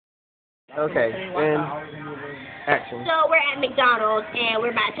Okay, and action. So we're at McDonald's and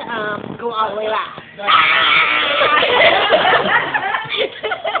we're about to go all the way live.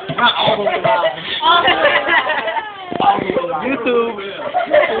 Not all the way live. YouTube.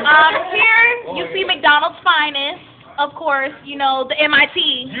 Here you see McDonald's finest, of course. You know the MIT.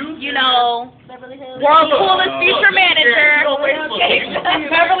 You know, world's coolest future manager.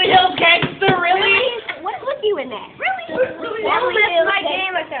 Beverly Hills Gangster, really? What's you in that? Really? Beverly Hills my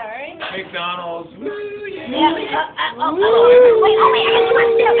game with her, right? McDonald's. Wait,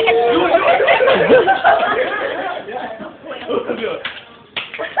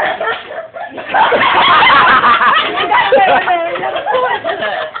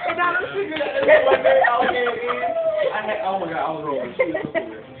 I got Oh my God, I was rolling.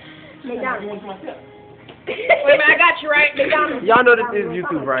 Wait a minute, I got you right. McDonald's. Y'all know this is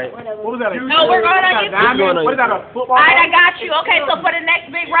YouTube, right? What was that? No, we're going on YouTube. What is that, a football? Alright, I got you. Okay, so for the next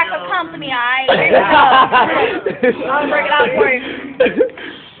big record company, alright? I'll break it out for you.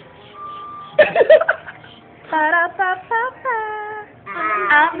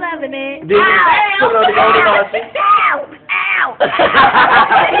 I'm loving it. Did you put on the golden arches? Ow!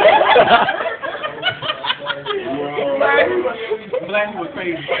 Black was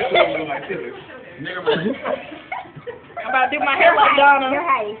crazy. Like this. Nigga, I'm about to do my hair like Donna. You're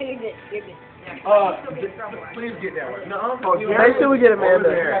high. You're good. You're good. please get that one. No, make sure we get Amanda.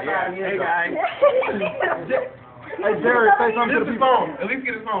 Hey guys. Hey Jerry, say something This is his phone. At least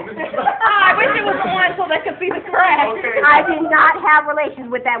get his phone. This is his phone. I wish it was on so they could see the crack. Okay. I did not have relations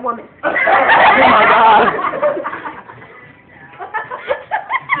with that woman. Oh my God.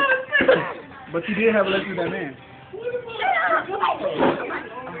 But you did have a relationship with that man.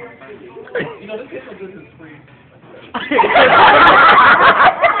 You know, this is so good to free.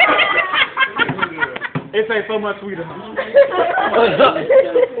 It tastes so much sweeter.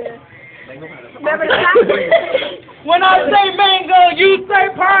 Remember the time? When I say mango, you say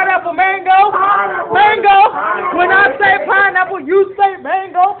pineapple, mango. Mango. When I say pineapple, you say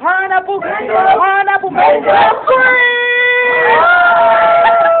mango, pineapple, pineapple, mango.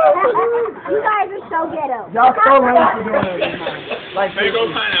 You guys are so ghetto. Y'all so lame for doing this. Like, Mango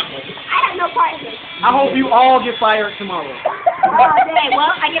pineapple. I have no part in this. I hope you all get fired tomorrow. Oh, dang.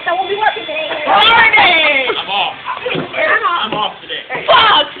 Well, I guess I won't be working today. Friday. I'm off. I'm off today.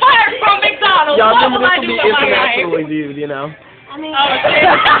 Fuck, fired from McDonald's. Y'all What remember will I this do will be with my life? internationally viewed, you know? I mean, Oh, shit.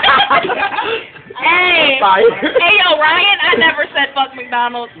 Hey. Fired. Hey, yo, Ryan, I never said fuck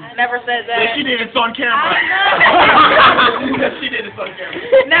McDonald's. Never said that. She did it on camera. I She did it on camera.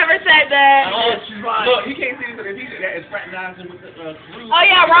 Never said that. Oh, she's right. Look, he can't see this because he is fraternizing with the crew. Oh,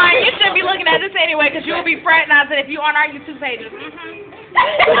 yeah, Ryan, you shouldn't be looking at this anyway because you will be fraternizing if you on our YouTube pages.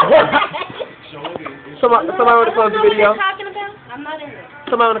 Somebody want to close the video? talking about? I'm not in there.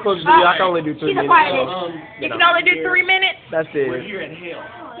 Somebody want to close the video? I can only do 3 She's a minutes. part of You can only do 3 minutes. That's We're it. here in hell.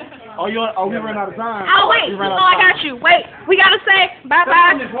 We ran out of time. Oh, wait. Oh, I got you. Wait. We got to say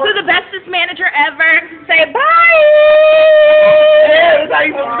bye-bye to the bestest manager ever. Say bye. Yeah, that's how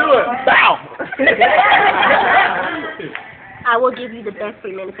you supposed to do it. Bow. I will give you the best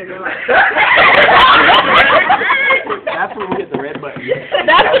 3 minutes of your life. That's when we hit the red button.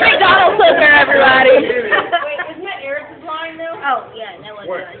 That's the McDonald's clipper, everybody. Wait, isn't that Eric's line now? Oh, yeah, that was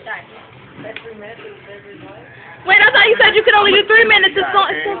good. Sorry. Wait, I thought you said you could only do 3 minutes. It's still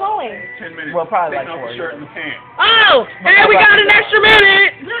going. 10 minutes. Well, probably like Taking off 4. the shirt and the pants. Oh, hey, we got an extra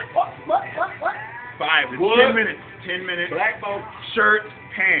minute. What? 5. It's 10 minutes. 10 minutes. Black boat. Shirt,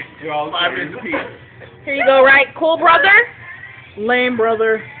 pants. 5 minutes apiece. Here you go, right? Cool brother. Lame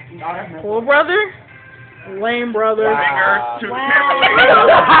brother. Cool brother. Lame brother. Fingers to the camera.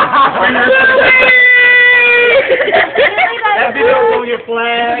 That video's gonna get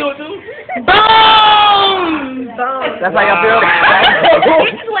flagged. Boom! That's how y'all feel?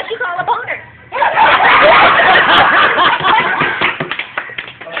 This is what you call a boner.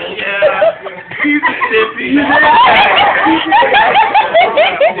 Yeah. He's a sippy.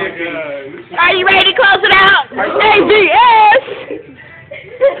 Are you ready to close it out? ABS!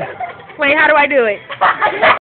 Wait, how do I do it?